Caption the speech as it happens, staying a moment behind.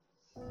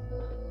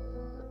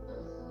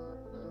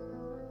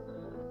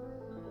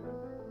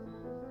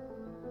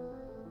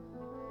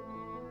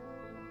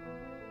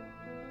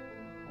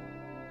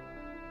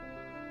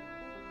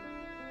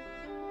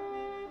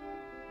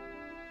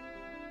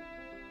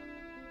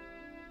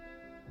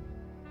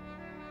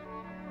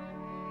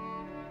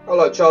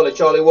Hello, Charlie,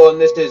 Charlie 1.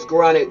 This is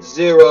Granite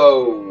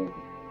Zero.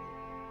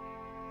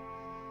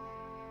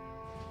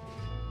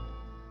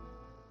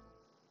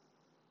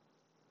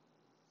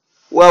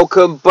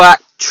 Welcome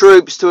back,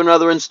 troops, to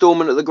another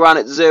installment of the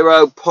Granite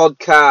Zero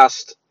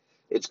podcast.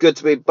 It's good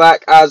to be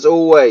back as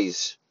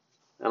always.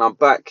 And I'm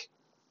back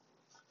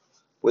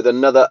with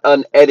another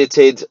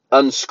unedited,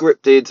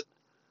 unscripted,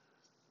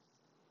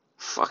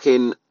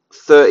 fucking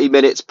 30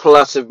 minutes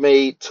plus of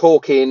me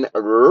talking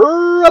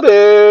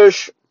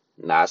rubbish.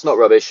 Nah, it's not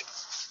rubbish.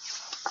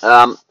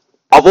 I've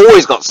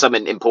always got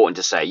something important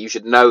to say. You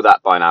should know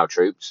that by now,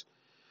 troops.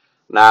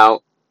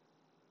 Now,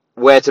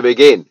 where to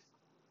begin?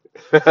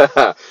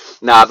 I've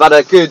had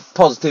a good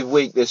positive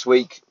week this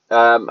week.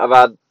 I've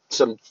had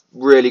some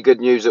really good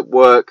news at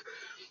work.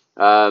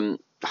 Home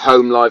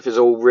life is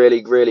all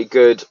really, really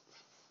good.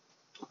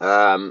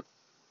 And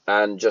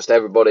just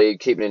everybody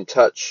keeping in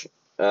touch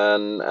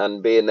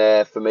and being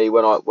there for me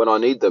when I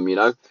need them, you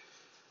know.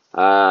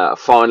 I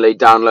finally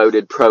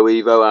downloaded Pro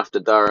Evo after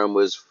Darren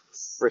was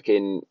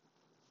freaking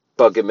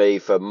bugging me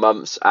for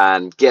months,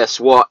 and guess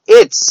what?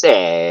 It's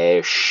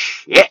a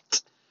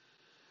shit.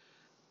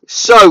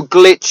 So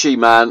glitchy,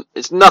 man.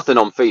 It's nothing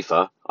on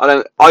FIFA.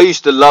 I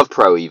used to love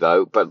Pro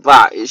Evo, but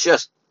that is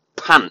just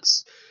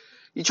pants.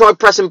 You try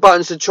pressing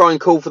buttons to try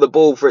and call for the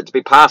ball for it to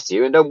be passed to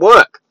you, and it don't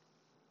work.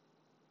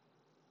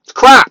 It's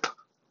crap.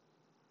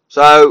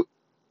 So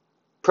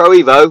Pro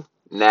Evo,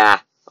 nah.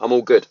 I'm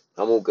all good.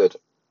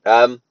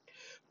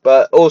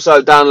 But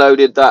also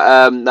downloaded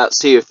that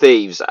Sea of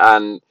Thieves,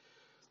 and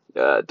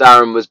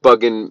Darren was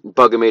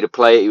bugging me to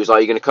play it. He was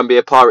like, "You're gonna come be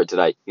a pirate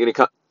today? You're gonna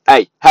come?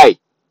 Hey,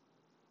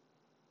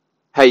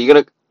 you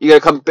gonna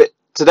come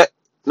today?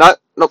 No,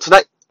 not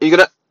today. Are you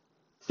gonna?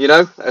 You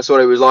know, that's what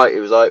it was like. It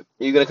was like,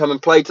 are you gonna come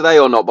and play today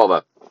or not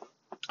bother?"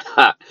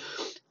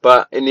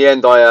 But in the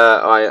end,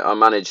 I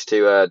managed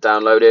to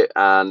download it,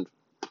 and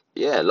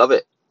yeah, love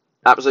it.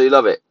 Absolutely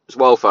love it. It's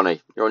well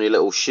funny. You're on your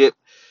little ship,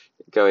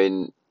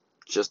 going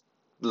just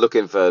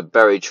looking for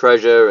buried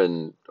treasure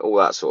and all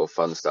that sort of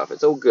fun stuff.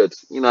 It's all good,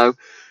 you know.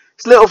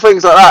 It's little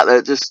things like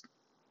that just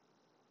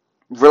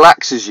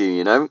relaxes you,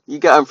 you know. You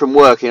get home from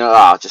work, you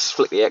know, just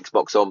flick the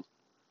Xbox on,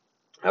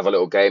 have a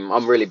little game.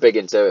 I'm really big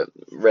into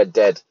Red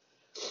Dead.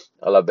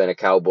 I love being a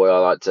cowboy. I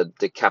like to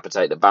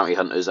decapitate the bounty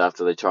hunters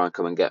after they try and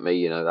come and get me,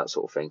 you know, that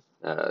sort of thing.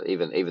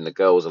 Even the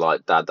girls are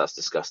like, "Dad, that's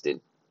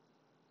disgusting.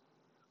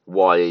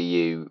 Why are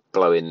you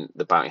blowing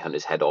the bounty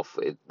hunter's head off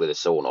with a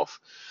sawn off?"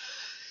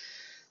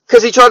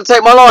 Because he tried to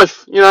take my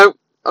life, you know.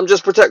 I'm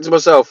just protecting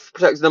myself.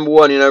 Protecting number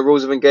one, you know,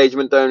 rules of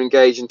engagement, don't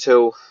engage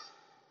until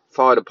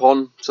fired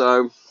upon.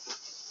 So,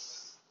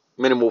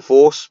 minimal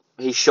force.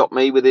 He shot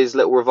me with his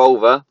little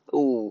revolver.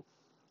 Ooh,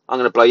 I'm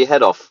going to blow your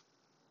head off.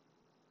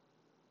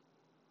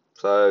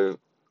 So,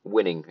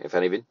 winning, if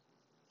anything.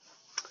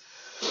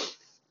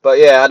 But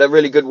yeah, I had a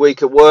really good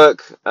week at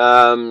work.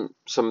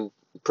 Some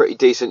pretty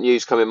decent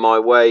news coming my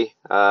way.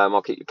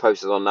 I'll keep you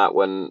posted on that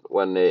when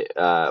it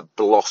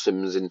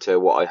blossoms into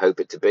what I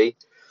hope it to be.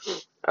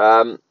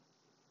 And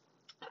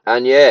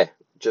yeah,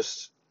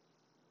 just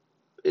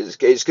it's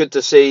good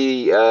to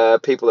see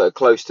people that are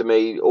close to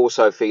me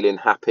also feeling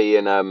happy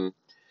and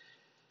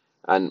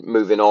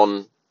moving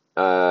on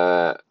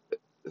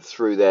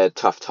through their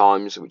tough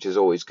times, which is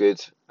always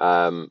good.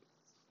 Even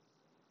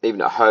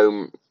at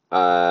home,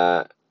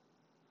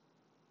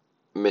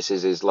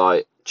 Mrs. is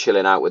like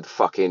chilling out with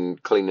fucking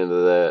cleaning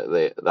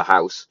the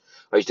house.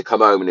 I used to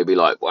come home and it'd be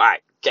like,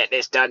 "Right, get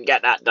this done,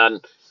 get that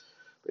done."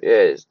 But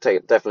yeah, it's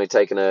definitely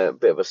taken a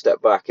bit of a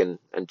step back and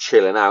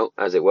chilling out,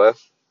 as it were.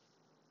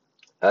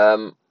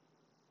 Um,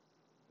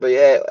 but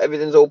yeah,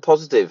 everything's all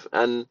positive,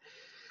 and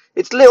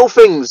it's little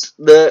things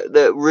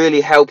that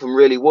really help and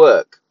really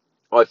work,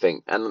 I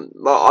think. And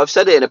I've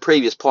said it in a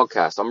previous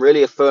podcast. I'm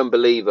really a firm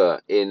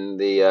believer in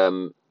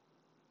the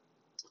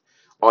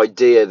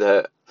idea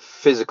that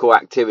physical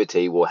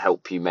activity will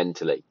help you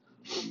mentally,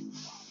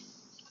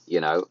 you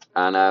know.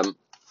 And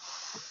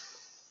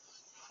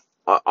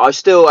I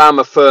still am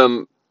a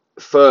firm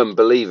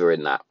believer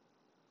in that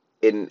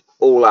in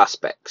all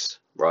aspects,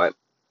 right?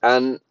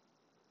 And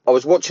I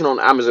was watching on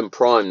Amazon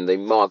Prime the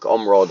Mark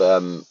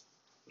Omrod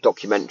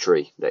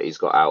documentary that he's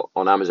got out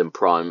on Amazon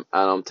Prime,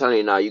 and I'm telling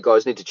you now, you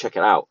guys need to check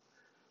it out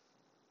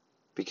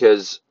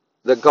because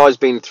the guy's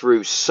been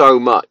through so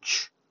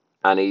much,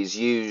 and he's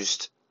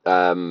used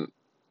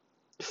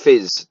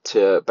Fizz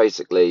to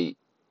basically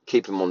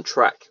keep him on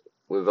track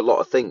with a lot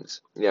of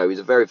things. You know, he's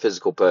a very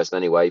physical person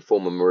anyway,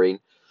 former Marine,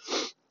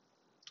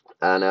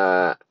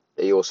 and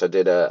he also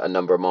did a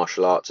number of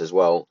martial arts as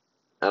well.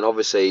 And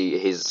obviously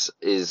his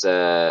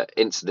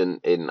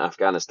incident in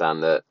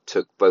Afghanistan that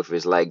took both of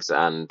his legs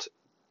and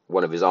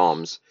one of his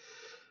arms,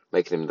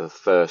 making him the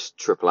first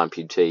triple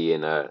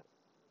amputee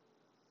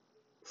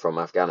from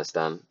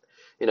Afghanistan.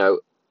 You know,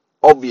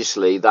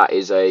 obviously that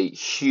is a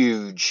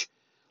huge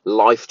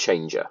life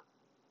changer.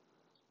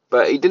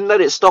 But he didn't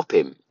let it stop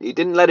him. He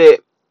didn't let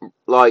it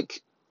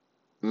like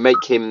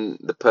make him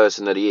the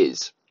person that he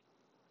is.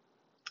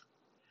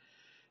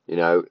 You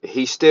know,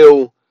 he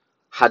still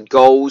had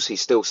goals. He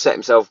still set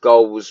himself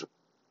goals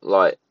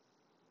like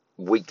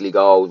weekly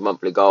goals,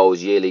 monthly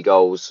goals, yearly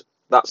goals,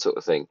 that sort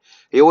of thing.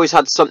 He always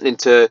had something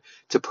to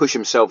push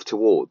himself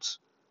towards,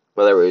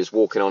 whether it was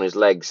walking on his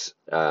legs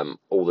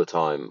all the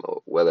time,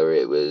 or whether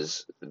it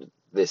was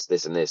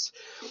this, and this.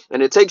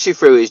 And it takes you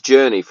through his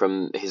journey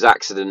from his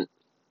accident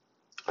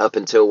up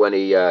until when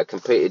he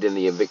competed in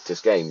the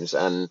Invictus Games.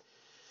 And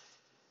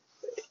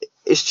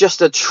it's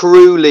just a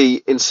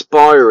truly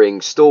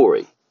inspiring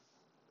story.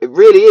 It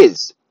really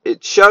is.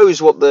 It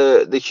shows what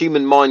the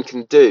human mind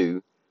can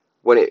do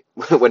when it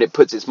when it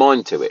puts its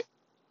mind to it.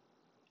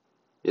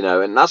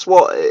 And that's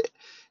what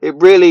it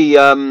really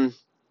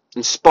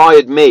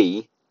inspired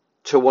me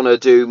to want to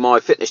do my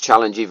fitness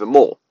challenge even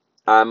more.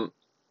 And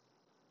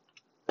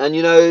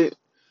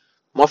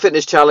my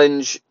fitness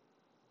challenge,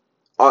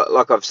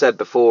 like I've said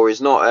before, is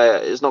not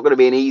it's not going to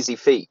be an easy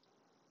feat.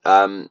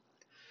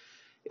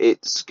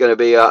 It's going to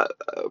be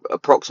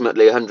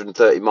approximately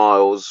 130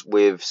 miles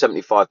with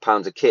 75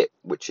 pounds of kit,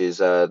 which is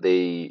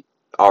the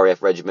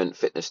RAF Regiment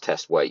fitness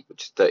test weight,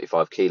 which is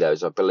 35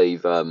 kilos. I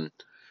believe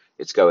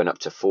it's going up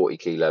to 40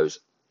 kilos.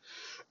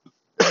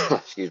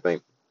 Excuse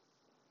me.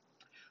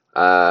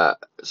 So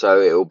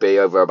it will be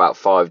over about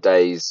 5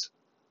 days,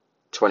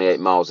 28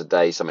 miles a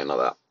day, something like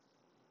that.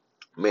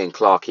 Me and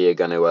Clarky are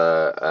going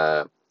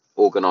to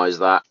organise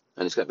that,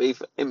 and it's going to be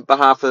in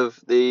behalf of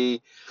the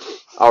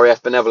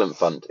RAF Benevolent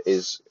Fund,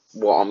 is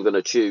what I'm going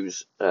to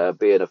choose,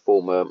 being a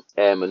former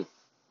airman.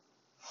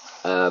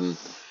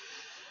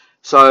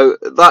 So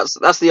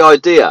that's the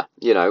idea,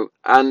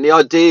 and the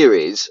idea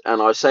is,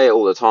 and I say it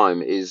all the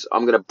time, is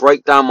I'm going to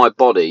break down my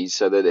body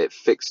so that it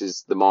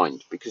fixes the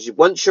mind. Because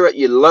once you're at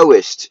your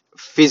lowest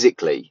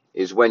physically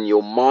is when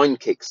your mind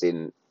kicks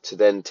in to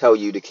then tell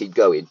you to keep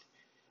going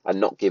and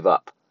not give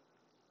up.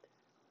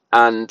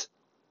 And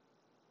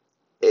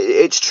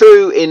it's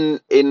true in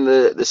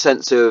the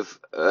sense of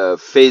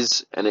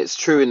phys, and it's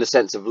true in the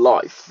sense of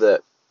life,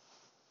 that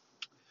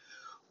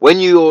when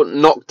you're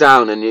knocked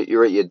down and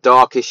you're at your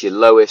darkest, your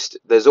lowest,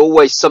 there's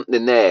always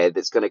something there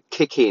that's going to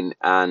kick in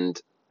and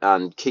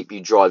keep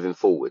you driving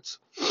forwards.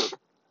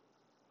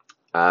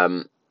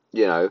 You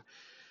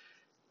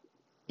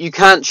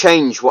can't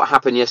change what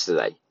happened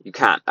yesterday. You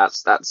can't.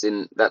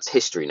 That's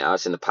history now.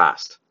 It's in the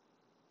past.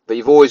 But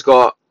you've always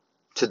got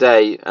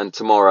today and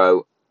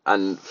tomorrow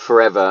and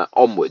forever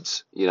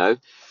onwards,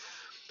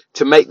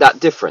 to make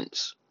that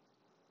difference.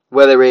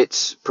 Whether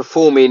it's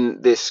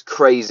performing this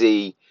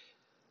crazy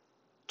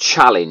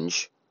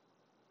challenge,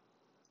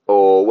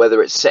 or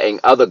whether it's setting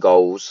other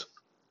goals,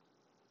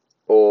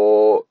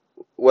 or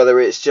whether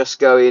it's just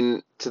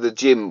going to the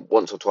gym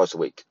once or twice a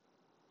week,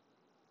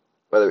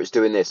 whether it's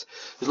doing this,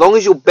 as long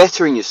as you're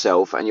bettering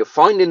yourself and you're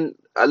finding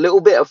a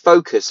little bit of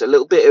focus, a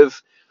little bit of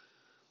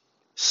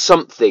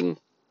something,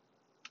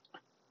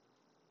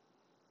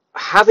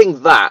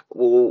 having that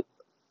will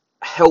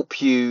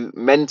help you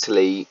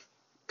mentally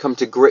come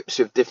to grips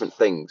with different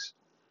things.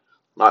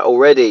 Like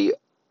already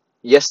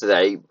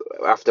yesterday,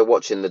 after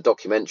watching the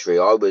documentary,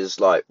 I was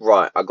like,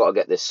 right, I got to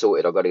get this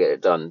sorted. I got to get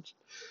it done.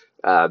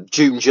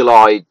 June,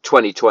 July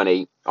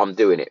 2020, I'm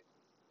doing it.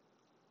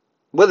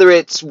 Whether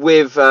it's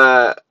with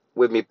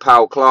me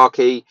pal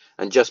Clarky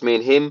and just me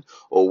and him,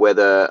 or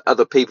whether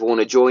other people want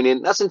to join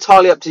in, that's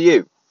entirely up to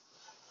you.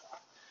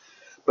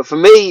 But for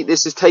me,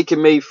 this has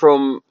taken me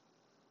from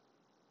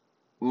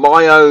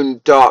my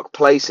own dark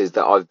places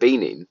that I've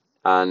been in,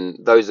 and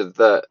those of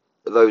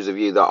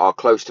you that are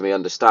close to me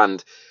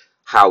understand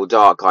how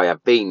dark I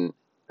have been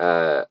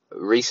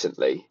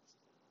recently,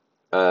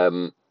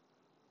 to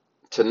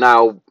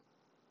now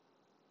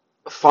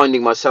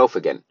finding myself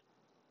again.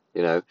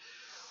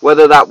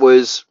 Whether that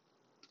was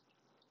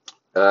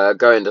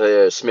going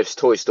to Smith's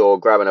toy store,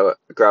 grabbing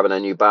a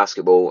new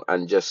basketball,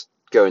 and just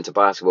going to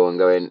basketball and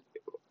going,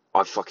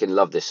 I fucking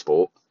love this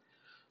sport.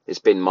 It's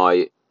been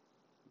my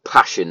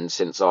passion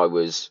since I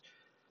was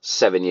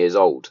 7 years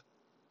old.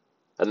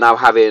 And now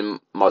having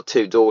my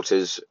two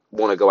daughters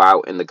want to go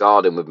out in the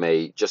garden with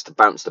me just to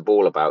bounce the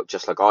ball about,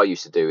 just like I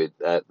used to do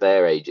at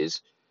their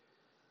ages,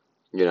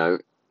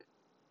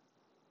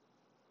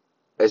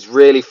 has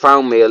really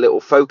found me a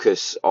little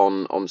focus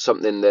on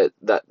something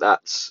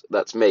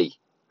that's me.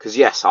 Because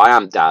yes, I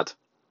am dad,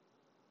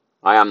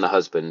 I am the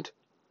husband,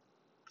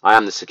 I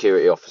am the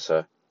security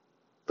officer,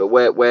 but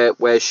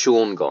where's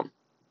Sean gone?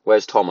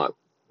 Where's Tomo?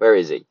 Where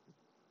is he?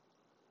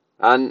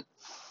 And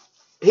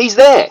he's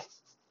there.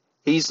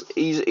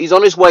 He's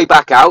on his way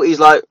back out. He's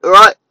like, all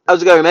right,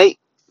 how's it going, mate?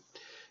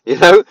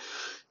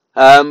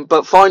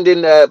 But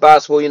finding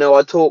basketball,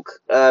 I talk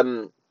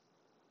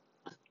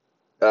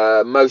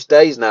most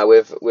days now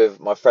with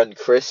my friend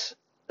Chris.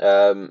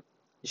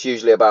 It's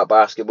usually about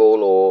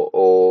basketball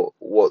or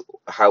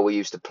how we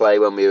used to play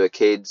when we were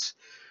kids,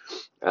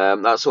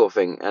 that sort of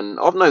thing. And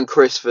I've known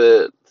Chris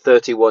for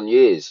 31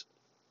 years,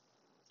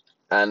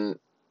 and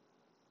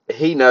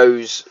he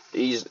knows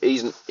he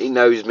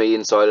knows me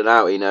inside and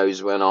out. He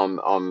knows when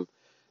I'm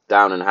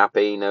down and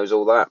happy. He knows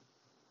all that.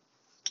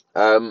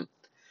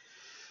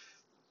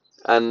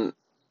 And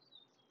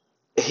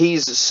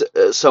he's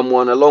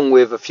someone, along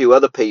with a few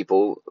other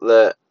people,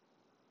 that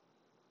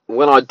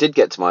when I did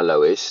get to my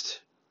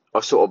lowest, I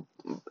sort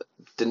of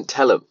didn't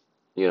tell them,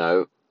 you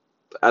know.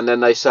 And then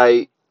they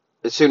say,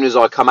 as soon as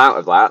I come out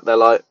of that, they're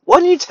like, "Why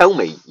didn't you tell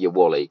me, you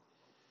Wally?"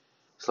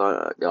 It's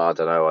like, I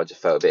don't know, I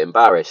just felt a bit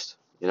embarrassed,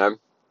 you know.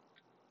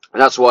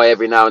 And that's why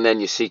every now and then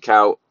you seek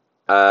out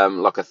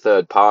like a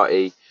third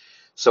party,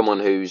 someone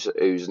who's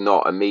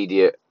not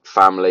immediate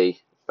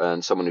family,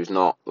 and someone who's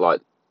not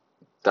like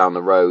down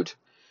the road,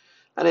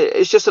 and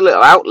it's just a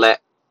little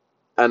outlet,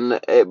 and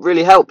it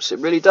really helps. It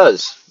really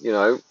does, you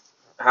know,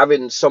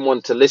 having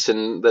someone to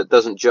listen that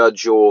doesn't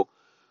judge or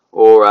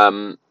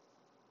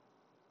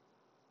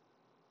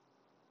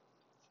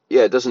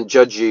yeah, doesn't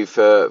judge you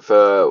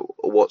for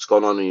what's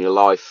gone on in your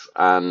life,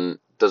 and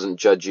doesn't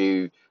judge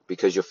you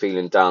because you're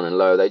feeling down and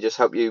low. They just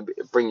help you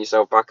bring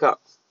yourself back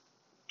up,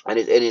 and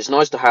it's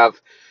nice to have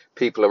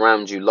people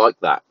around you like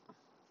that.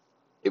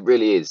 It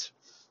really is.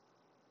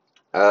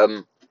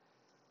 Um,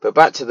 but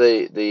back to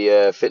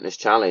the fitness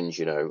challenge,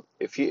 you know,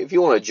 if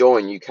you want to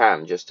join, you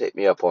can just hit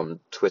me up on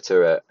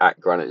Twitter at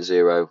Granite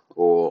Zero,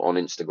 or on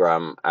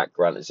Instagram at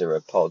Granite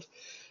Zero Pod,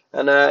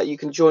 and you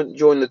can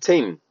join the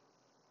team.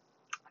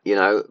 You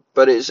know,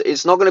 but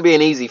it's not going to be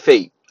an easy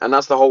feat, and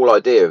that's the whole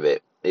idea of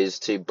it, is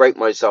to break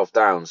myself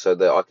down so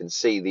that I can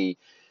see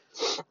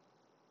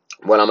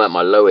when I'm at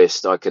my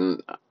lowest, I can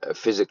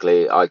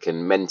physically, I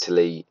can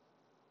mentally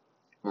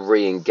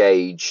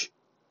re-engage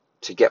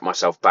to get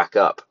myself back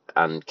up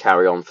and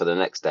carry on for the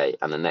next day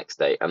and the next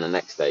day and the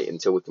next day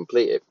until we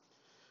complete it.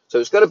 So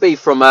it's going to be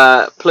from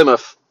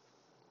Plymouth.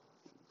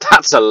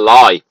 That's a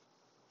lie.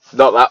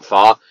 Not that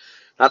far.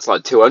 That's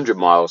like 200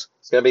 miles.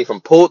 It's going to be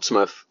from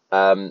Portsmouth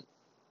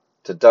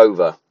to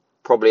Dover.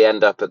 Probably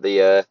end up at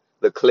the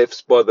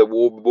cliffs by the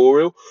War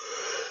Memorial.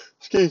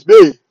 Excuse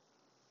me.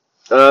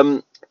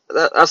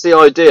 That's the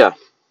idea.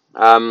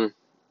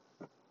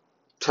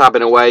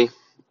 Tabbing away,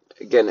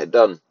 getting it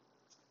done.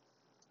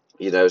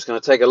 You know, it's going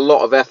to take a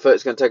lot of effort.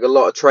 It's going to take a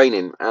lot of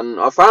training, and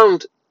I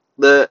found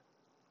that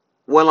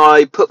when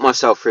I put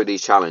myself through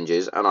these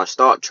challenges and I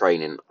start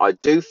training, I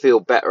do feel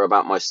better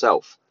about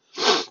myself.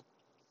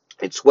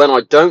 It's when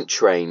I don't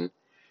train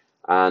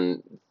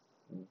and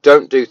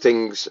don't do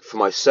things for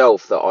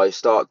myself that I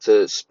start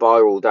to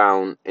spiral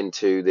down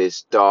into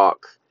this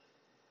dark,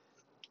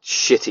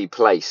 shitty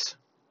place,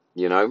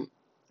 you know.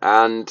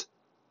 And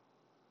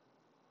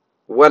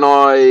when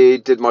I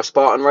did my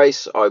Spartan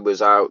race, I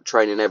was out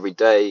training every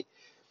day,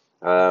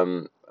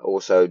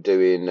 also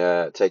doing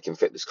taking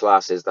fitness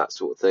classes, that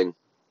sort of thing.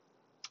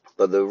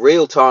 But the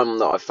real time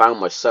that I found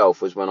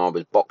myself was when I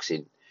was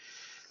boxing.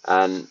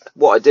 And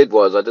what I did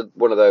was I did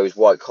one of those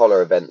white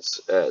collar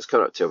events. It's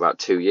coming up to about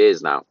 2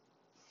 years now,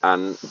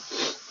 and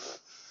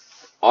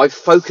I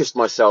focused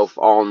myself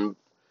on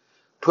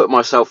putting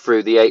myself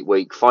through the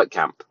 8-week fight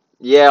camp.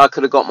 Yeah, I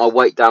could have got my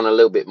weight down a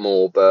little bit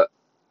more, but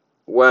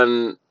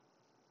when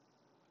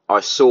I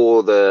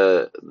saw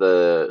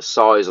the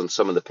size on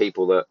some of the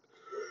people that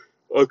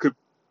I could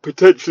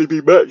potentially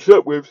be matched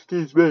up with,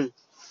 excuse me,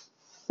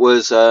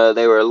 was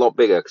they were a lot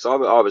bigger, because I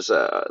was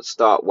a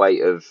start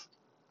weight of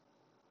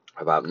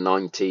about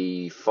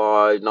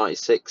 95,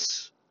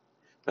 96,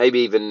 maybe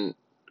even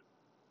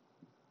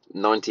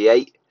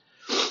 98,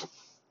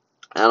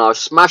 and I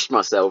smashed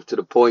myself to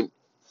the point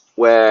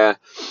where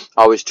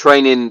I was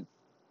training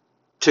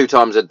 2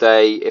 times a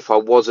day. If I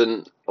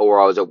wasn't, or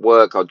I was at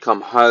work, I'd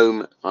come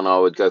home and I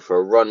would go for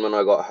a run. When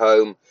I got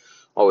home,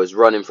 I was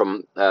running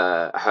from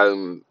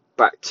home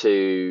back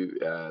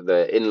to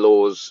the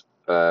in-laws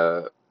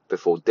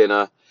before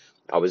dinner.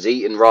 I was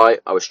eating right,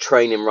 I was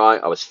training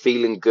right, I was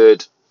feeling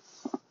good,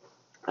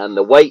 and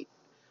the weight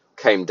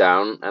came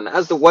down. And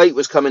as the weight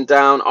was coming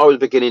down, I was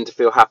beginning to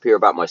feel happier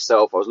about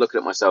myself. I was looking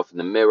at myself in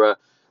the mirror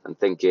and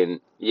thinking,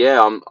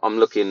 yeah, I'm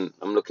looking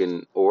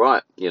all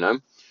right, you know.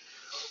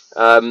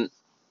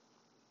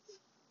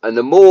 And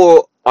the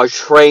more I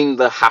trained,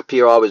 the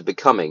happier I was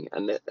becoming.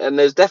 And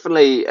there's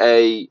definitely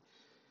a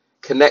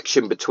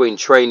connection between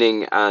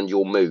training and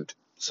your mood.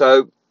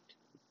 So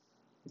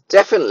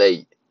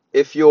definitely,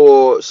 if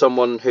you're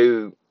someone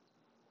who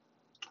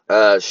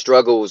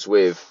struggles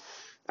with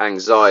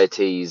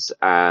anxieties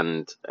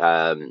and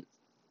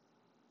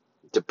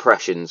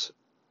depressions,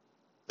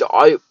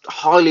 I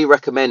highly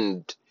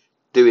recommend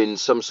doing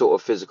some sort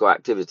of physical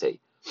activity.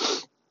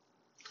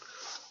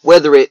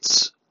 Whether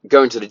it's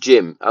going to the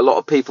gym. A lot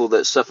of people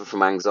that suffer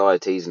from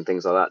anxieties and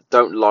things like that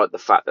don't like the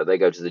fact that they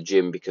go to the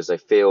gym because they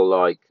feel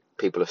like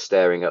people are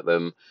staring at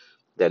them.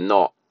 They're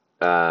not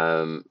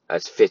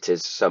as fit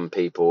as some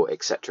people,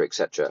 etc.,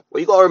 etc.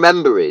 What you got to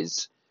remember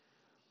is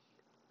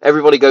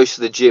everybody goes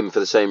to the gym for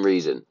the same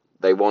reason.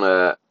 They want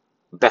to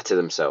better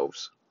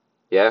themselves.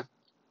 Yeah?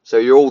 So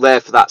you're all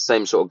there for that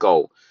same sort of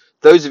goal.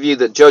 Those of you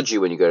that judge you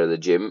when you go to the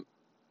gym,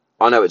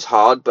 I know it's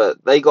hard,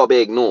 but they got to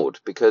be ignored,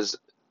 because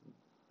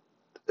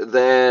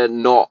they're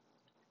not,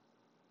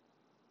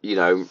 you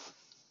know,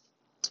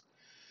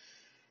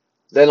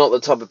 they're not the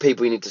type of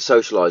people you need to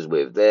socialise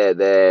with.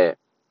 They're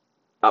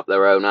up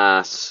their own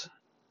ass,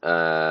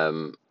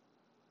 narcissistic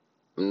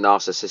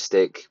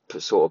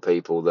sort of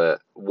people that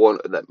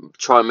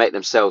try and make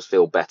themselves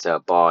feel better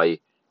by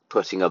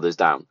putting others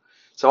down.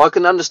 So I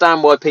can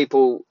understand why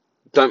people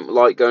don't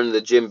like going to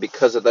the gym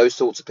because of those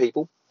sorts of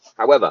people.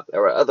 However,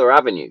 there are other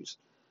avenues.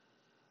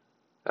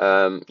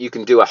 You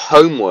can do a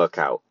home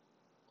workout.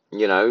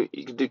 You know,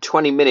 you can do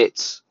 20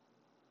 minutes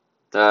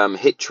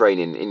HIIT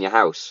training in your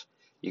house.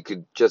 You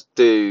could just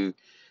do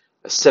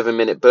a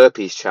 7-minute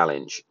burpees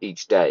challenge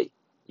each day.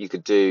 You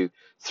could do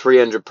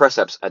 300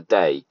 press-ups a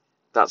day,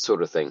 that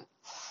sort of thing.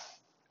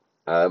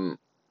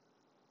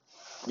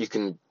 You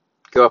can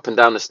go up and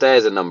down the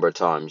stairs a number of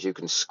times. You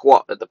can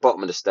squat at the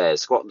bottom of the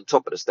stairs, squat at the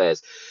top of the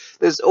stairs.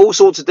 There's all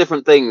sorts of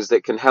different things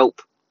that can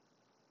help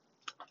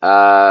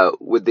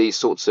with these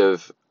sorts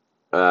of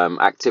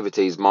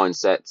activities,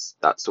 mindsets,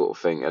 that sort of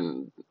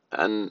thing.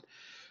 And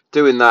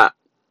doing that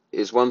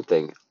is one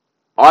thing.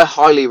 I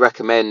highly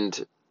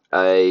recommend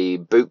a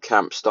boot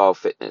camp style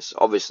fitness.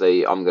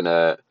 Obviously, I'm going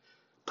to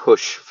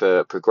push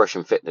for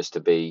Progression Fitness to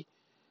be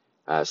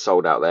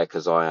sold out there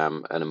because I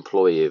am an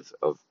employee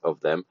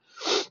of them.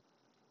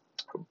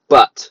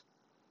 But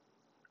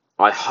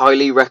I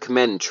highly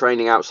recommend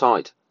training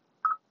outside.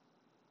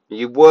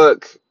 You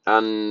work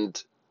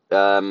and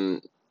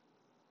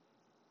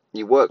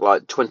you work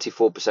like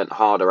 24%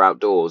 harder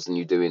outdoors than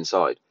you do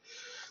inside,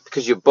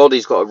 because your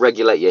body's got to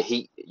regulate your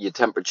heat, your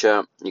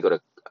temperature. You've got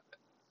to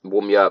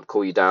warm you up,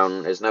 cool you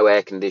down. There's no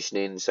air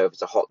conditioning, so if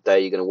it's a hot day,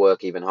 you're going to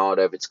work even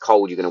harder. If it's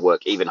cold, you're going to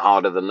work even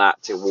harder than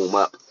that to warm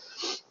up.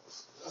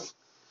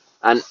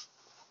 And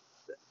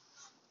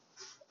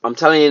I'm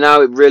telling you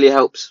now, it really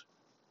helps.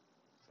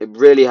 It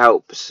really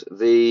helps.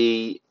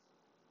 The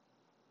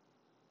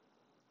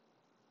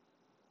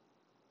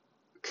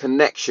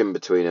connection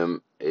between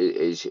them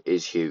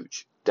is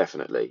huge,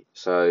 definitely.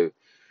 So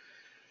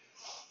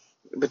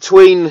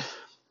between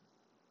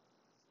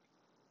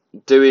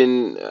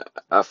doing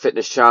a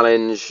fitness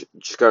challenge,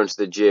 just going to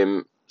the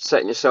gym,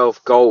 setting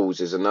yourself goals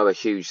is another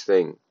huge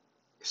thing.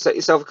 Set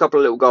yourself a couple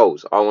of little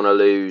goals. I want to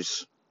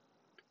lose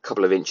a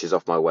couple of inches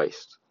off my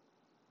waist.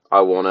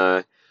 I want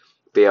to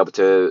be able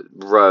to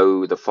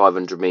row the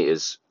 500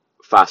 meters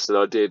faster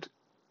than I did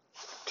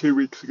 2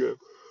 weeks ago.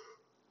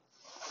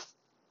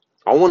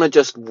 I want to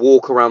just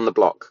walk around the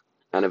block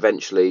and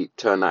eventually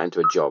turn that into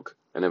a jog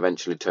and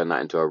eventually turn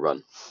that into a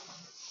run.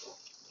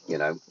 You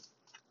know,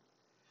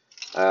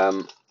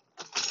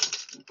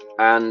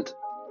 and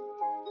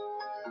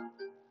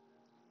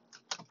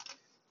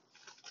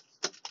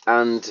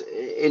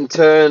in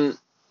turn,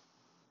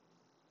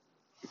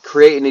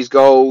 creating these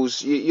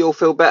goals, you'll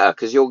feel better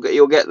because you'll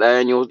get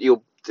there and you'll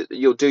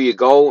do your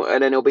goal,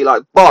 and then it'll be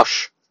like,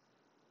 bosh,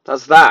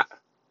 that's that,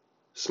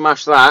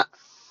 smash that,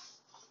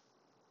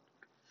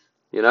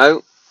 you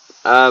know,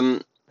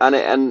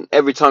 and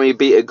every time you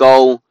beat a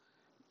goal,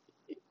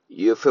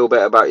 you feel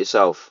better about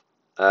yourself.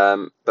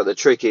 But the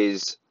trick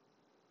is,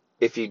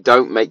 if you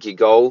don't make your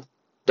goal,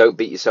 don't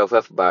beat yourself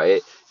up about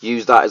it.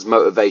 Use that as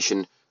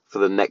motivation for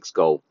the next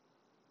goal.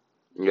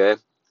 Yeah.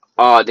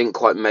 Oh, I didn't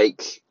quite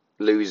make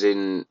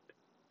losing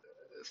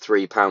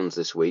 3 pounds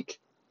this week.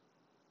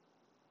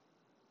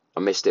 I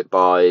missed it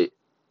by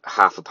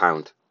half a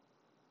pound.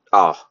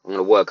 Oh, I'm going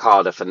to work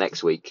harder for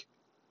next week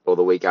or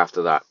the week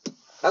after that.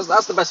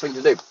 That's the best thing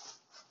to do.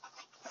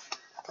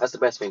 That's the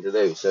best thing to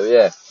do. So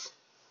yeah.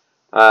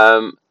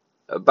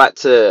 Back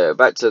to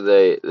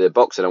the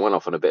boxing. I went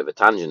off on a bit of a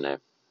tangent there.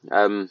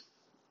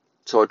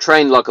 So I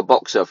trained like a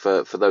boxer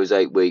for those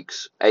 8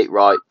 weeks. Ate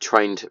right,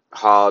 trained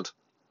hard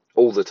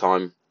all the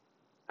time,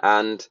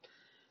 and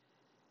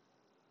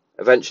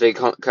eventually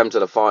come to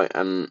the fight,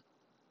 and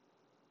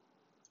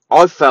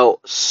I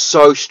felt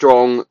so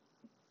strong,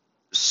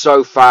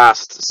 so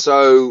fast,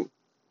 so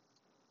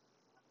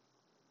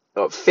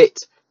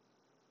fit.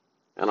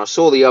 And I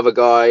saw the other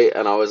guy,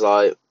 and I was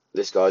like,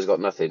 this guy's got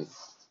nothing.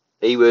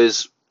 He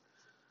was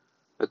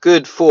a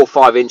good 4 or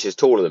 5 inches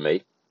taller than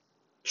me,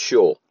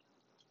 sure.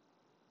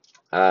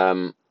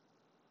 And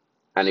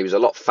he was a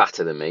lot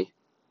fatter than me.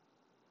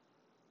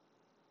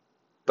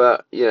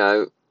 But, you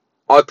know,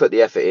 I put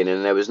the effort in,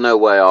 and there was no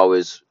way I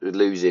was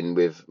losing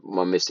with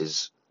my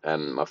missus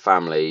and my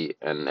family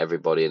and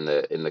everybody in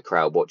the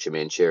crowd watching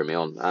me and cheering me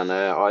on. And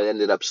I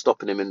ended up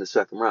stopping him in the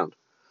second round.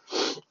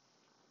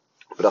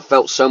 But I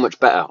felt so much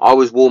better. I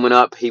was warming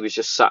up. He was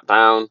just sat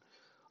down.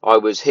 I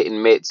was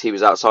hitting mitts. He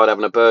was outside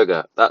having a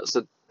burger. That's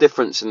the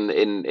difference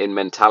in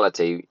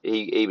mentality.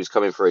 He was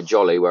coming for a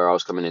jolly, where I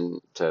was coming in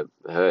to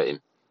hurt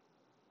him,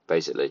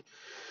 basically.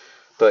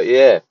 But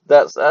yeah,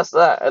 that's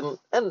that.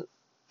 And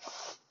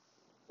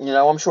you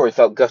know, I'm sure he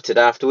felt gutted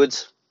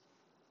afterwards.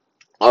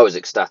 I was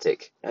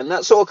ecstatic, and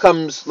that sort of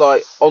comes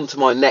like onto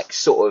my next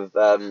sort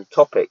of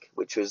topic,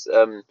 which was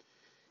it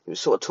was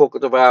sort of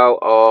talked about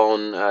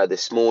on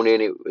this morning.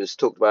 It was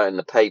talked about in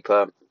the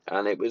paper,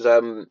 and it was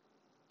Ant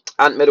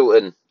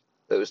Middleton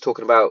that was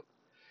talking about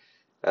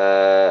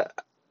how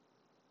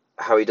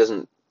he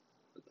doesn't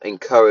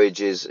encourage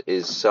his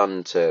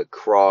son to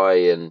cry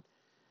and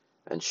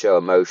show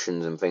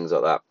emotions and things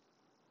like that.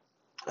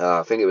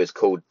 I think it was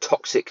called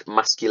toxic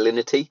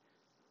masculinity.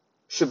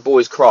 Should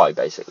boys cry,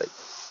 basically?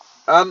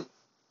 I'm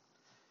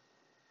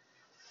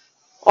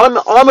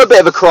a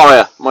bit of a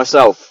crier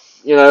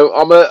myself. You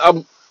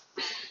know,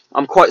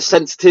 I'm quite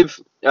sensitive,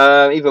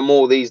 even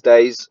more these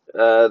days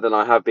than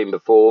I have been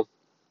before.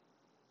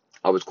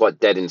 I was quite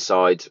dead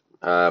inside,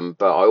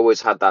 but I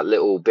always had that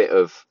little bit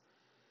of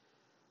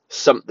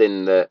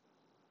something that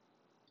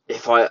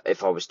if I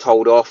was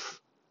told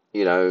off,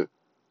 you know,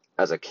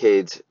 as a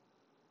kid,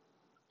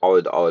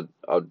 I'd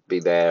be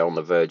there on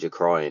the verge of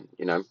crying,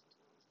 you know.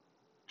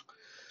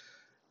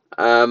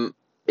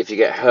 If you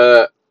get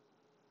hurt,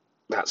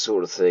 that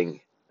sort of thing,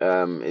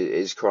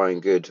 is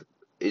crying good?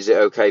 Is it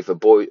okay for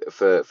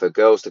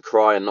girls to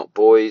cry and not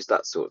boys?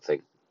 That sort of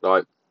thing.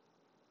 Like,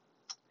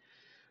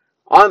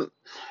 I'm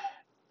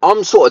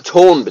I'm sort of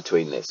torn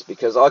between this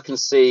because I can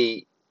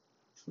see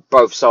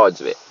both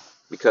sides of it.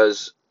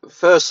 Because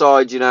first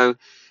side, you know,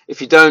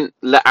 if you don't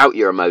let out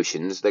your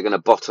emotions, they're going to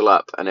bottle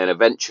up, and then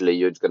eventually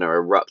you're going to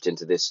erupt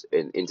into this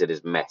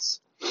mess.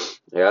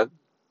 Yeah.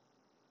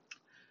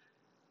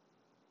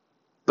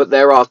 But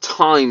there are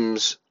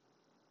times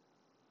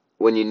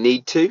when you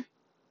need to,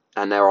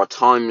 and there are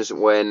times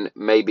when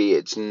maybe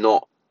it's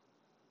not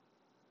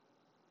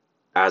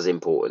as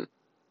important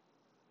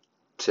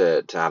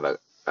to have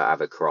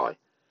a cry.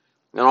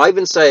 And I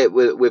even say it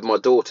with my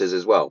daughters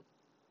as well.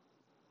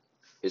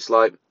 It's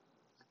like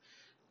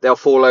they'll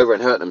fall over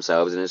and hurt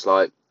themselves, and it's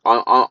like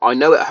I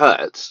know it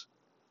hurts,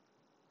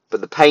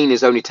 but the pain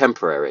is only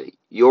temporary.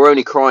 You're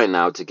only crying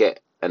now to get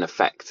an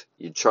effect.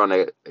 You're trying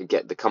to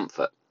get the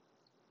comfort,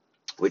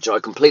 which I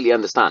completely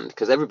understand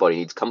because everybody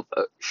needs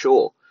comfort.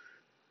 Sure,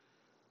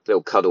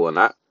 little cuddle and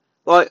that.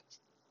 Like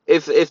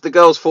if the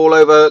girls fall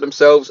over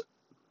themselves,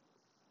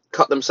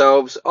 cut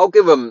themselves, I'll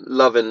give them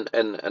love and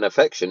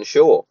affection,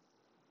 sure.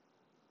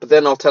 But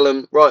then I'll tell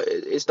them, right,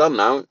 it's done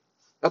now.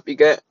 Up you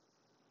get.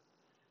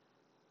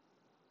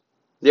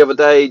 The other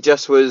day,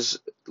 Jess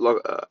was like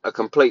a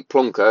complete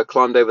plonker,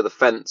 climbed over the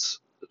fence.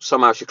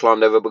 Somehow she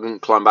climbed over, but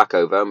couldn't climb back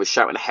over, and was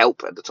shouting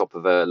help at the top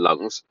of her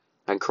lungs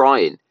and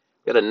crying.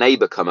 We had a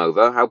neighbour come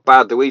over. How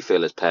bad do we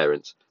feel as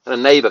parents? We had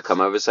a neighbour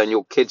come over saying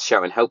your kid's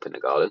shouting help in the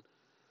garden.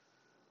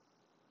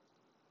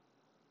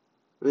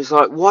 It was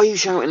like, why are you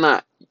shouting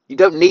that? You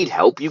don't need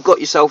help. You've got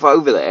yourself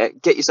over there.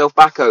 Get yourself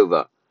back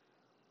over.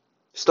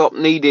 Stop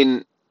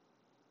needing,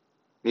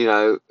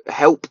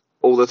 help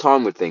all the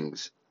time with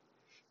things.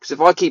 Because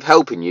if I keep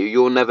helping you,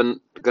 you're never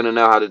going to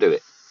know how to do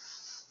it.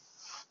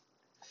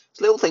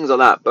 It's little things like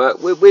that. But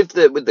with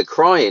the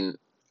crying,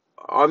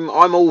 I'm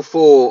all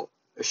for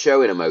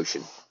showing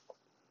emotion,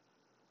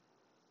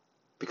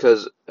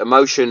 because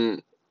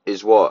emotion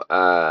is what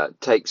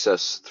takes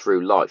us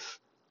through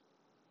life.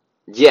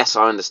 Yes,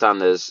 I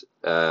understand there's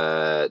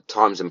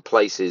times and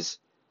places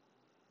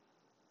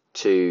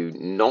to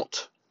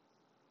not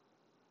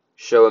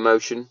show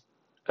emotion.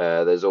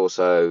 There's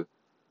also,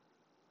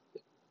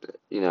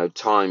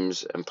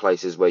 times and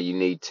places where you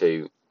need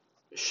to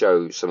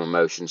show some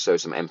emotion, show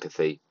some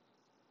empathy,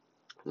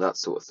 that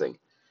sort of thing.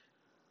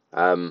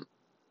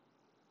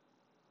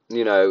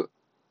 You know,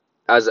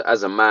 as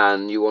a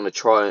man, you want to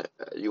try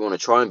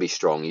and be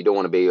strong. You don't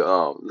want to be,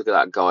 oh, look at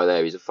that guy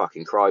there, he's a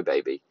fucking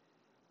crybaby,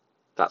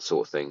 that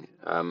sort of thing.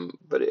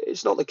 But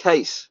it's not the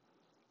case,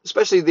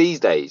 especially these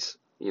days.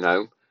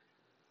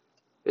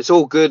 It's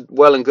all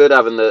well and good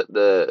having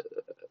the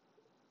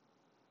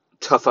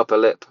tough upper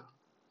lip,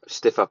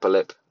 stiff upper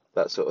lip,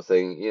 that sort of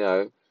thing.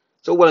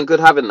 It's all well and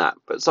good having that,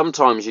 but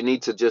sometimes you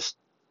need to just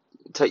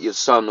take your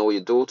son or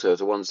your daughter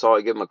to one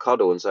side, give them a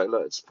cuddle, and say,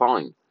 look, it's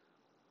fine.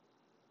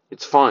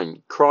 It's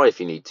fine. Cry if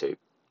you need to.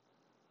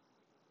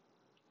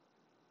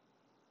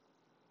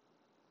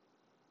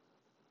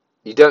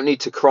 You don't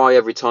need to cry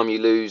every time you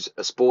lose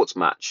a sports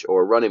match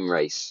or a running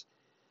race.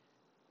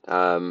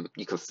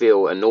 You can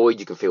feel annoyed,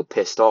 you can feel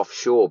pissed off,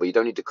 sure, but you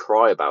don't need to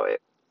cry about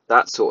it.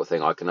 That sort of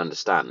thing I can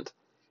understand.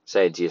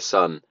 Saying to your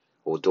son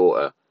or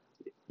daughter,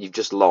 you've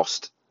just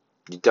lost.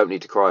 You don't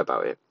need to cry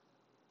about it.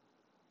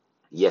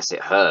 Yes,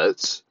 it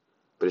hurts,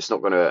 but it's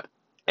not going to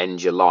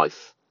end your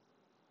life.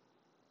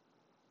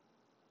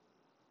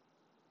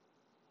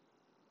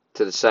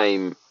 To the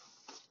same,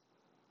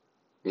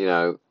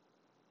 you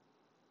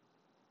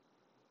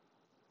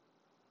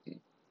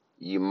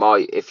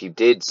might, if you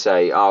did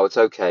say, oh, it's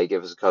okay,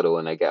 give us a cuddle,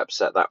 and they get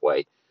upset that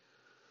way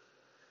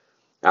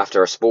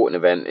after a sporting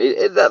event,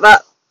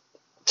 that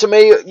to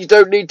me, you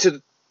don't need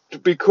to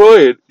be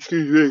crying,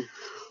 excuse me,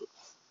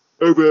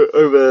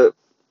 over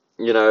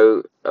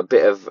a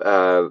bit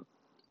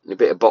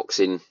of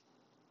boxing.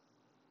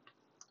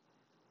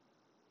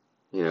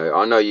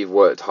 I know you've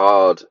worked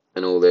hard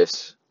and all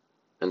this,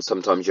 and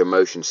sometimes your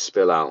emotions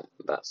spill out,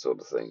 that sort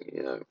of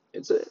thing.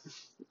 It's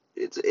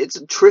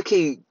a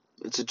tricky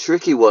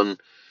one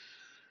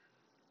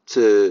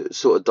to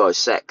sort of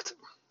dissect.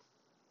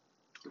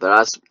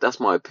 But that's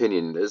my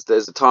opinion.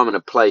 There's a time and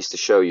a place to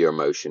show your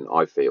emotion,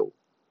 I feel.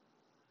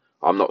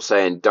 I'm not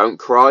saying don't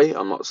cry.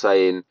 I'm not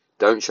saying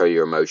don't show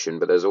your emotion,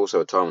 but there's also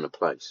a time and a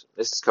place.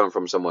 This is coming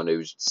from someone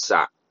who's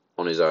sat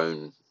on his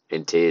own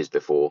in tears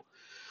before.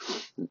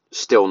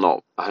 Still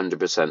not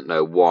 100%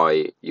 know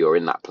why you're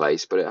in that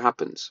place, but it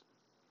happens.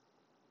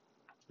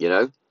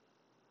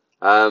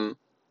 I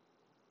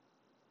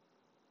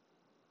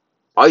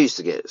used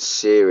to get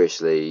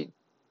seriously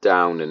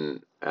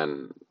down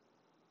and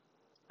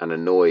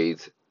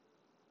annoyed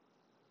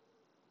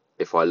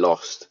if I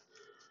lost.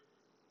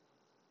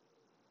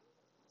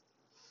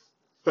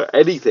 But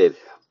anything,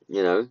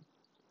 you know,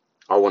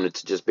 I wanted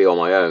to just be on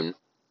my own.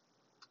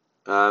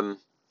 But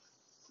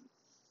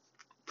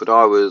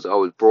I was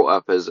brought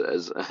up as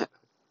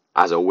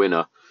as a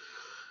winner.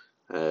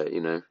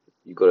 You know,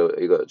 you got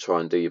to try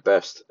and do your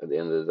best at the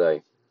end of the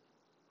day.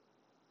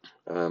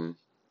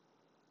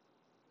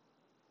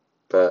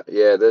 But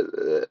yeah,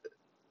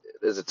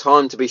 there's a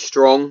time to be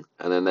strong,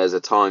 and then there's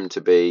a time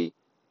to be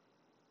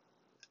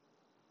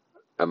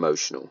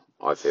emotional,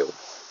 I feel.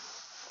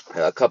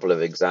 A couple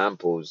of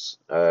examples.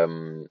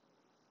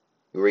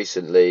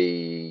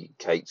 Recently,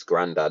 Kate's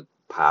granddad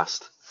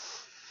passed,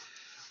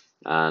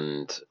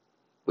 and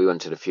we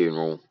went to the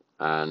funeral,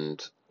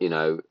 and you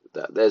know,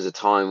 there's a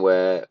time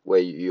where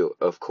you,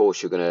 of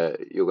course, you're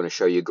gonna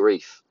show your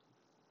grief.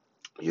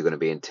 You're gonna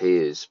be in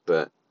tears,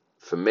 but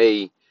for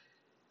me,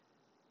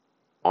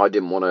 I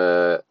didn't want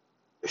to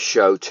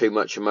show too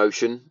much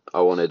emotion. I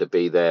wanted to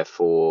be there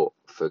for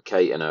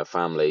Kate and her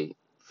family,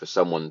 for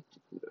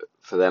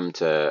them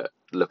to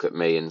look at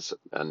me and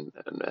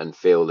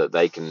feel that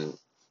they can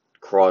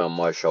cry on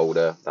my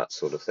shoulder, that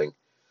sort of thing,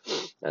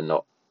 and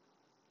not.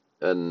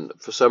 And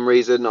for some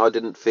reason, I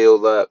didn't feel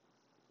that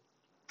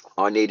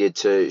I needed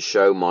to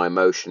show my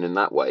emotion in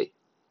that way.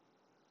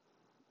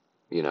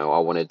 You know, I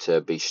wanted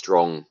to be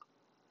strong.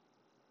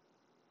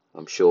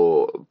 I'm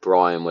sure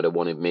Brian would have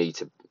wanted me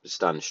to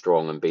stand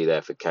strong and be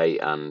there for Kate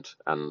and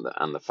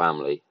the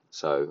family.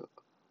 So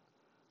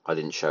I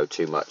didn't show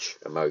too much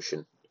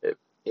emotion.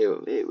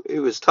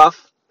 It was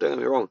tough. Don't get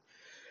me wrong.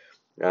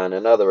 And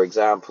another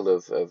example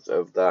of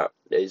that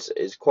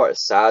is quite a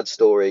sad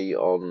story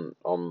on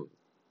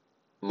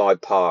my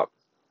part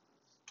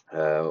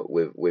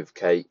with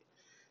Kate.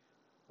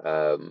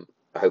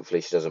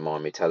 Hopefully she doesn't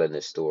mind me telling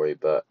this story,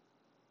 but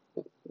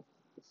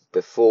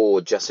before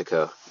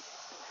Jessica,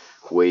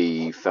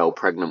 we fell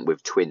pregnant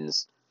with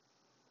twins,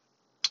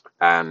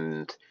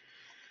 and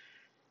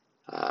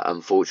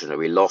unfortunately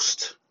we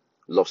lost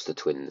the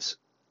twins.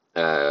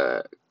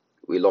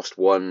 We lost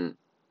one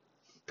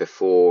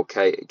before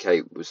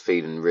Kate was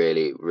feeling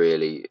really,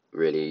 really,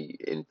 really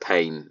in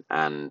pain,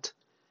 and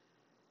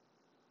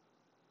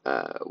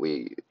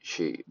we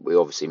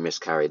obviously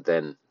miscarried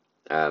then,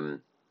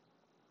 and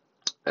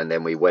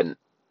then we went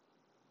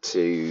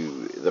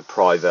to the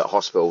private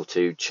hospital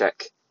to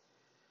check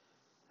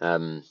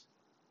on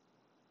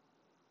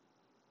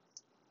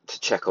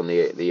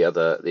the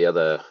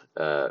other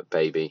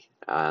baby,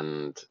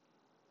 and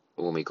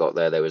when we got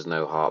there was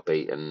no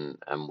heartbeat, and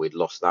we'd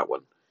lost that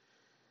one.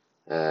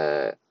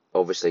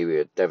 Obviously we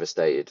were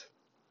devastated,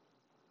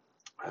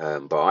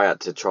 but I had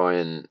to try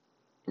and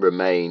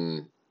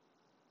remain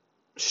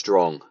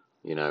strong,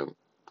 you know,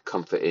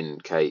 comforting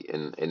Kate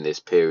in this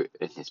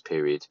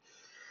period,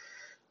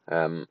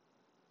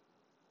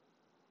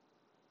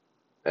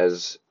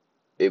 as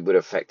it would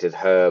have affected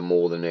her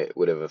more than it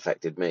would have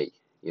affected me.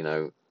 You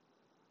know,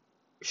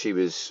 she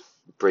was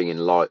bringing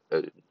life,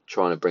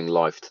 trying to bring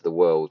life to the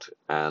world,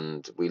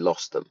 and we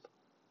lost them.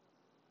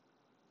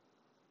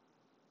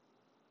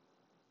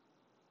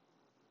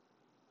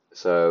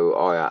 So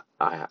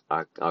I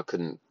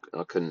couldn't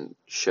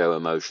show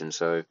emotion.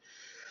 So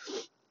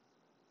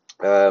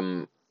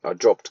I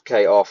dropped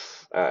Kate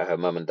off at her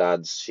mum and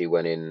dad's. She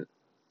went in,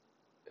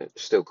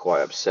 still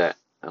quite upset,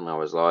 and I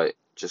was like,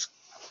 just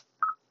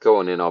go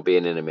on in, I'll be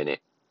in a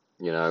minute,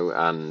 you know.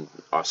 And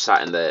I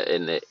sat in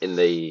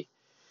the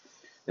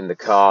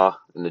car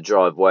in the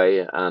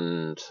driveway,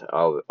 and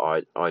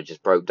I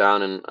just broke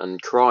down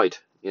and cried,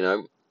 you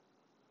know.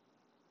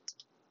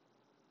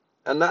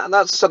 And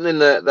that's something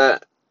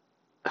that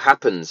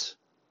happens,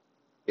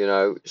 you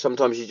know.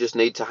 Sometimes you just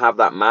need to have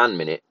that man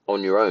minute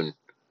on your own.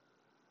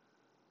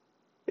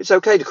 It's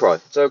okay to cry.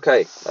 It's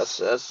okay.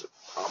 That's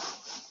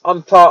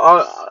I'm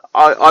part.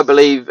 I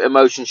believe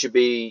emotion should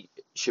be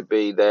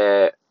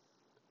there,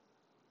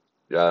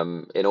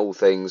 in all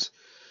things.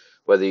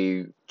 Whether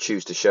you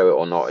choose to show it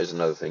or not is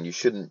another thing. You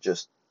shouldn't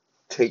just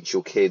teach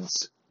your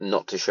kids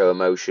not to show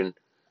emotion,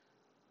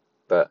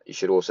 but you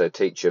should also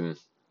teach them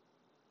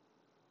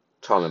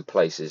time and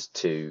places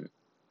to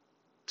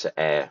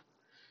air,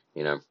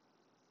 you know,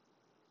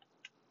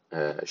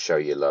 show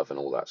your love and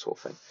all that sort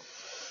of thing.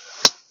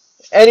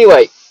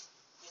 Anyway,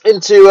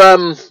 into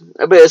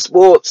a bit of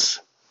sports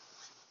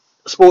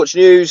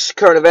news,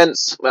 current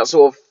events, that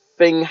sort of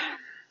thing.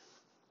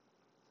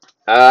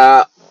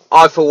 I,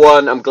 for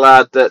one, am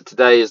glad that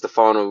today is the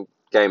final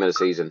game of the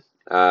season.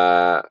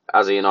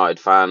 As a United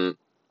fan,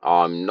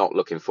 I'm not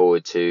looking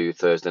forward to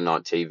Thursday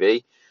night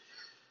TV.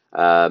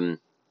 But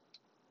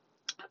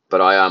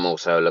I am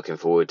also looking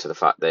forward to the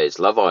fact that it's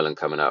Love Island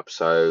coming up.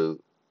 So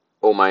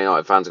all my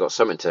United fans have got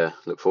something to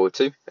look forward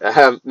to.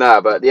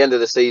 But the end of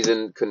the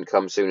season couldn't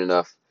come soon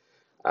enough.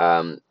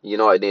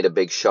 United need a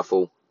big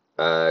shuffle.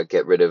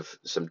 Get rid of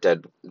some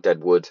dead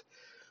wood.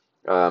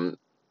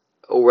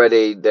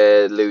 Already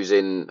they're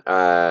losing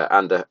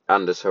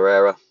Anders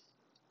Herrera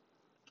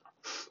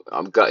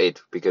I'm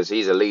gutted because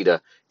he's a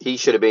leader. He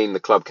should have been the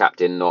club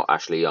captain, not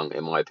Ashley Young,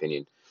 in my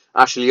opinion.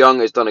 Ashley Young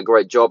has done a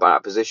great job at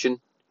that position,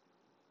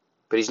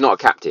 but he's not a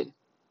captain.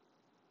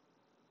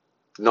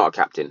 Not a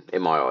captain,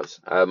 in my eyes.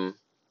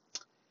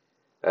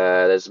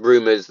 There's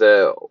rumours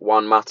that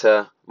Juan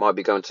Mata might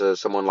be going to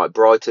someone like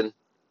Brighton.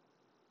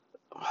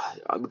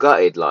 I'm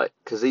gutted, like,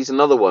 because he's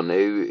another one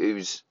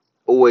who's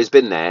always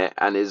been there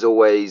and has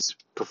always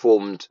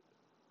performed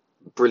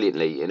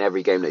brilliantly in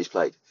every game that he's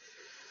played.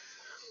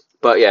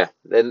 But yeah,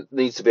 there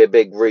needs to be a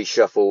big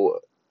reshuffle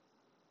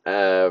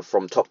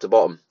from top to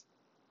bottom.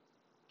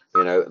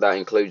 You know, that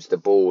includes the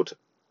board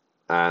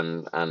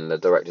and the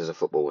directors of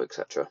football,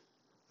 etc.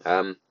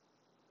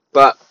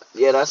 But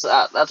yeah,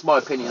 that's my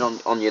opinion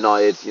on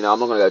United. You know, I'm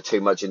not going to go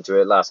too much into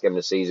it. Last game of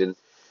the season,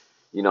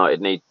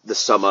 United need the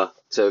summer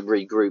to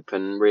regroup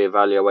and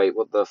reevaluate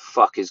what the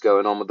fuck is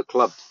going on with the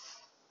club.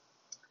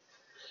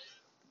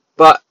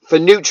 But for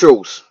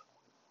neutrals,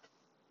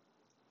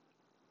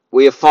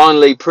 we have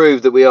finally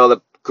proved that we are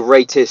the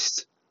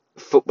greatest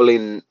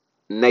footballing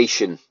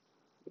nation,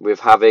 with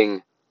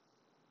having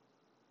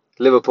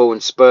Liverpool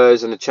and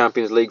Spurs in the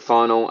Champions League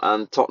final,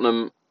 and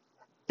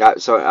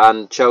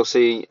and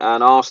Chelsea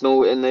and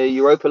Arsenal in the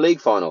Europa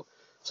League final.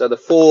 So the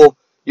 4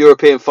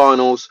 European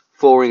finals,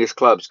 4 English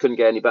clubs. Couldn't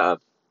get any better.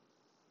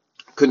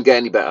 Couldn't get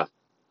any better.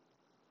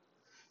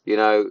 You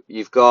know,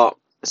 you've got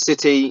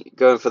City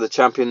going for the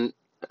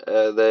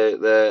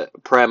the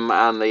Prem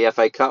and the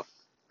FA Cup.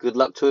 Good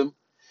luck to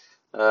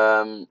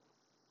them.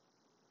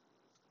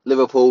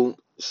 Liverpool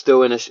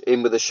still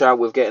in with a shout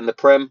with getting the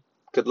Prem.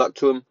 Good luck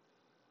to them.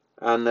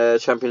 And the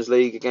Champions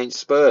League against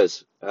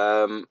Spurs.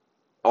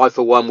 I,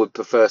 for one, would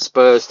prefer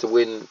Spurs to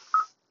win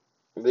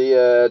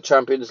the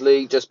Champions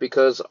League, just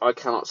because I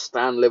cannot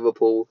stand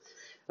Liverpool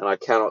and I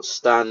cannot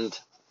stand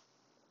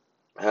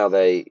how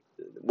they,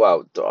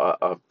 well,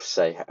 I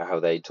say how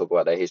they talk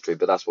about their history,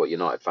 but that's what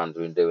United fans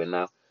have been doing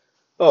now.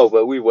 Oh,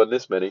 well, we won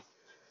this many.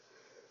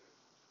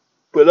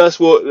 But that's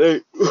what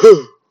they...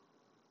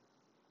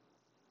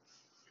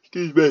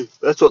 Excuse me.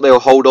 That's what they'll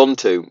hold on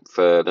to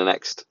for the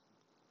next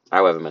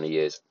however many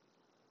years.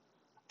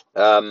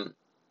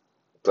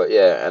 But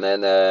yeah, and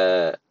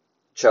then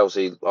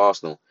Chelsea,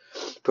 Arsenal.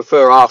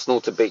 Prefer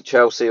Arsenal to beat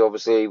Chelsea,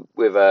 obviously,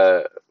 with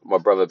my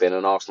brother being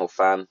an Arsenal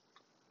fan.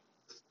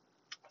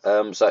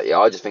 So yeah,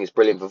 I just think it's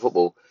brilliant for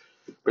football,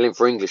 brilliant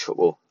for English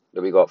football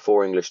that we got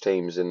 4 English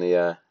teams in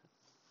the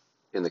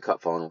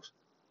cup finals.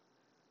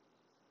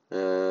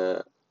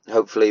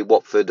 Hopefully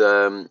Watford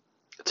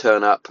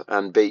turn up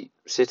and beat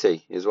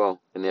City as well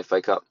in the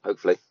FA Cup.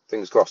 Hopefully,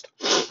 fingers crossed.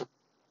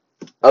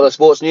 Other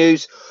sports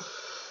news: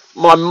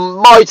 my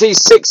mighty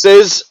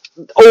Sixers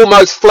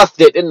almost fluffed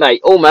it, didn't they?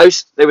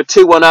 Almost. They were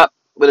 2-1 up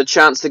with a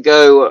chance to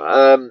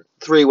go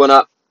 3-1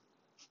 up.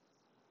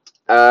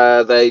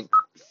 They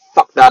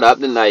fucked that up,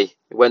 didn't they? It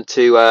went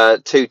to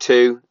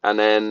 2-2, and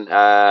then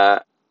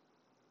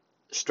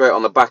straight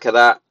on the back of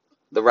that,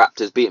 the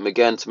Raptors beat them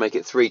again to make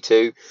it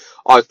 3-2.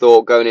 I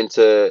thought going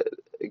into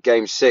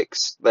Game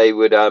 6 they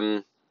would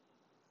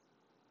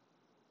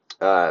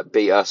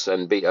beat us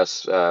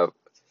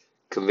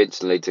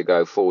convincingly to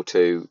go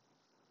 4-2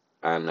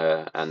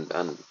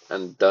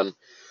 and done.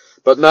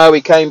 But no,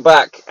 we came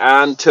back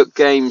and took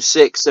Game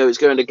 6, so it's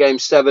going to Game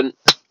 7.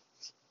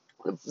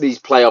 These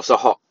playoffs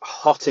are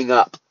hotting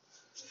up,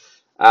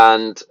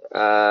 and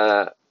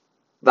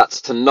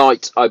that's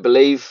tonight, I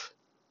believe.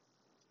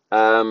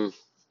 Yeah,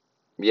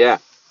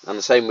 and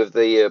the same with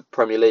the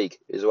Premier League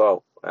as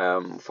well.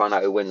 Find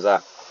out who wins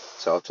that.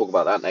 So I'll talk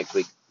about that next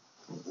week.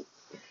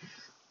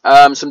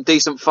 Some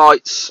decent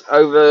fights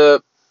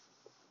over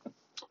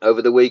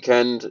the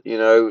weekend. You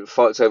know,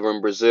 fights over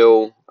in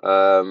Brazil.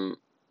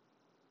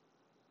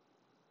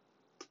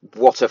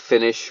 What a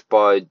finish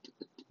by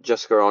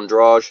Jessica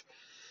Andrade.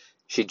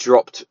 She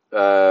dropped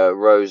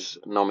Rose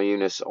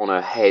Namajunas on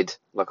her head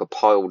like a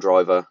pile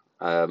driver,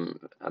 and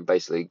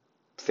basically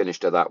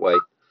finished her that way.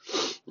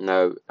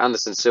 No,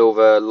 Anderson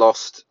Silva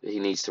lost. He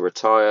needs to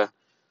retire.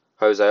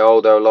 Jose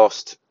Aldo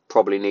lost.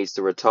 Probably needs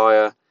to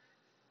retire.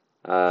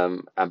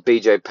 And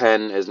BJ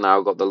Penn has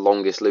now got the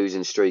longest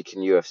losing streak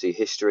in UFC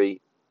history.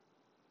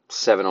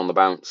 7 on the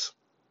bounce.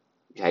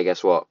 Hey,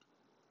 guess what?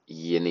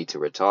 You need to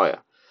retire.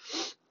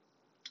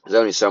 There's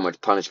only so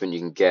much punishment you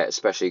can get,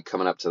 especially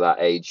coming up to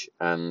that age,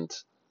 and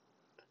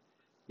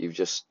you've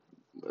just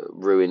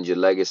ruined your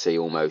legacy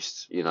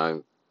almost, you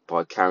know,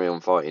 by carrying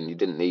on fighting. You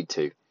didn't need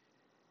to.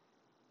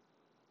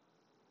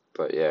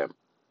 But yeah.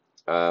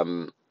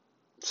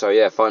 So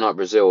yeah, Fight Night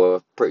Brazil,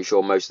 I'm pretty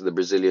sure most of the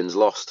Brazilians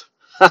lost.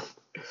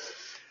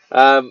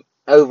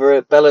 Over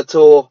at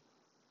Bellator,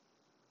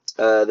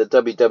 the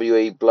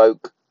WWE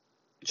bloke,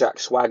 Jack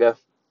Swagger,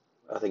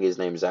 I think his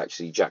name is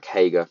actually Jack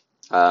Hager,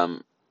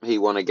 he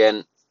won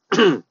again.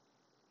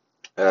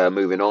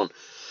 Moving on.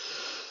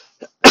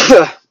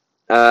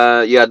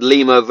 You had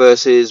Lima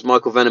versus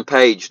Michael Venom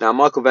Page. Now,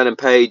 Michael Venom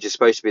Page is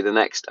supposed to be the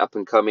next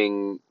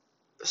up-and-coming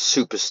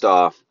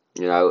superstar.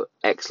 You know,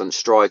 excellent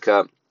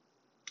striker,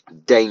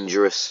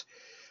 dangerous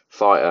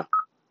fighter.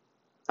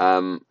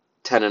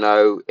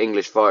 10-0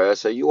 English fighter.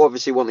 So you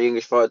obviously want the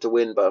English fighter to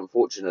win, but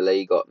unfortunately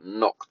he got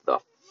knocked the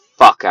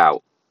fuck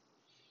out.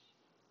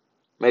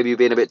 Maybe you're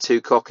being a bit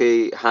too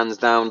cocky, hands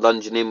down,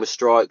 lunging in with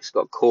strikes,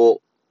 got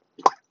caught,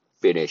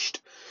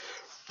 finished.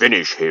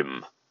 Finish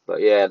him.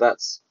 But yeah,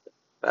 that's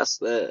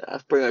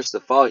pretty much the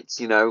fights.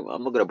 You know,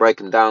 I'm not gonna break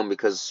them down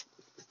because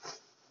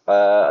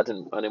I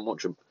didn't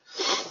watch them.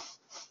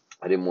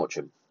 I didn't watch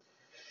them.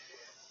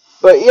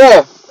 But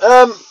yeah,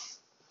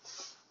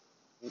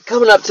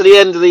 coming up to the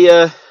end of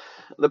the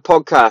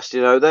podcast,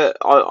 you know, that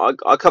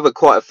I covered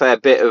quite a fair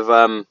bit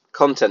of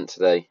content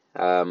today.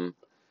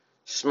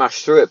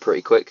 Smashed through it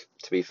pretty quick,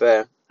 to be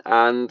fair,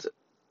 and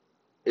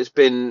it's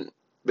been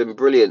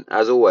brilliant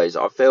as always.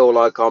 I feel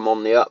like I'm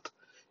on the up.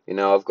 You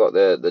know, I've got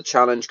the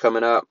challenge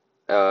coming up.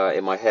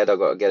 In my head, I've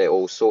got to get it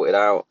all sorted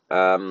out.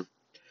 You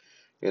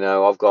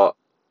know, I've got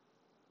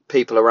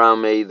people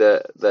around me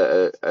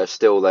that are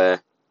still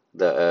there,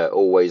 that are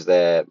always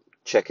there,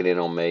 checking in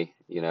on me.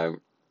 You know,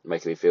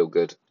 making me feel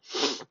good.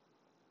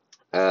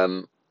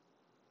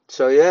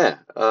 So yeah,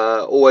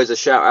 always a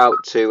shout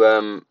out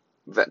to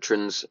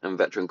veterans and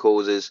veteran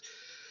causes.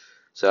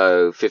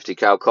 So 50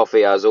 cal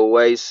coffee, as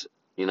always.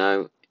 You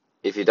know,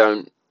 if you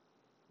don't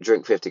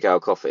drink 50 cal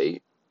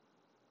coffee,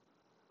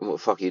 what the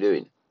fuck are you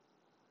doing?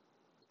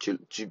 Do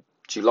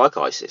you like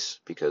ISIS?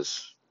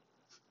 Because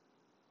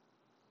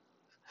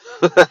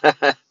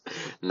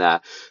nah,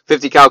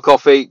 50 cal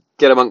coffee,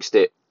 get amongst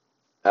it.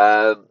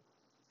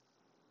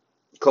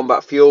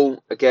 Combat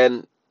Fuel,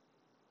 again,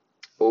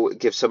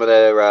 give some of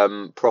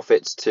their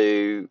profits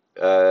to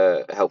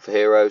Help for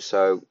Heroes.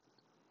 So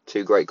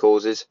two great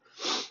causes.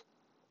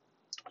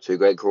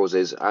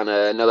 And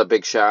another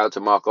big shout out to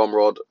Mark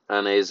Omrod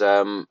and his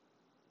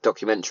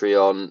documentary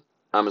on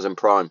Amazon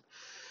Prime.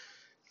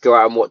 Go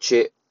out and watch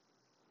it,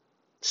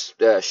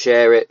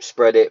 share it,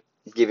 spread it,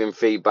 give him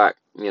feedback.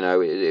 You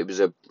know, it was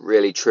a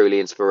really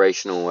truly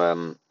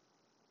inspirational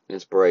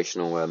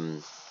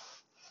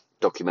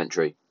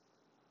documentary.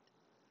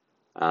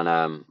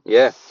 And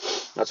yeah,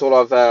 that's all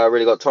I've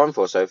really got time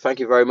for. So thank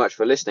you very much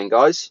for listening,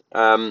 guys.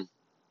 I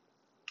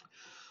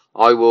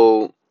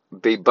will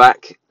be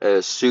back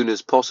as soon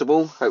as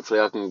possible. Hopefully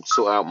I can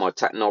sort out my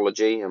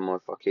technology and my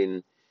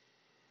fucking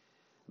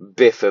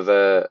biff of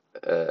a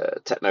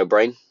techno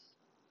brain.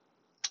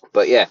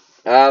 But yeah,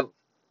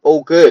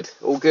 all good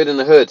in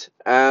the hood.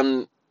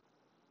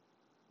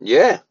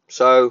 Yeah,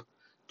 so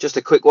just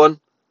a quick one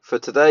for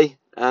today,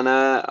 and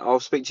I'll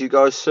speak to you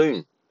guys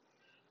soon.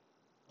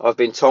 I've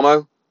been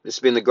Tomo, this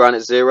has been the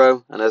Granite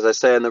Zero, and as I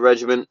say in the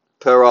regiment,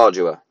 per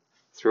ardua,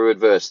 through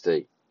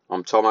adversity.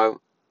 I'm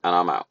Tomo, and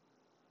I'm out.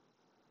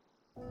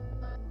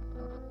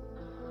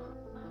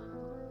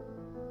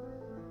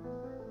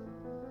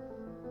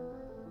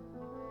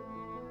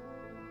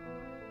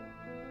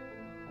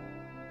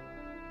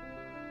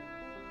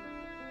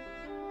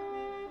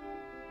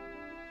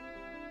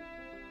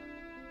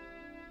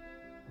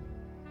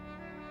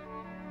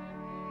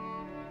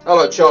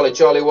 Hello,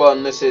 Charlie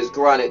 1, this is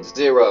Granite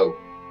Zero.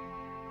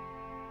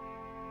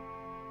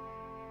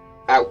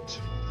 Out.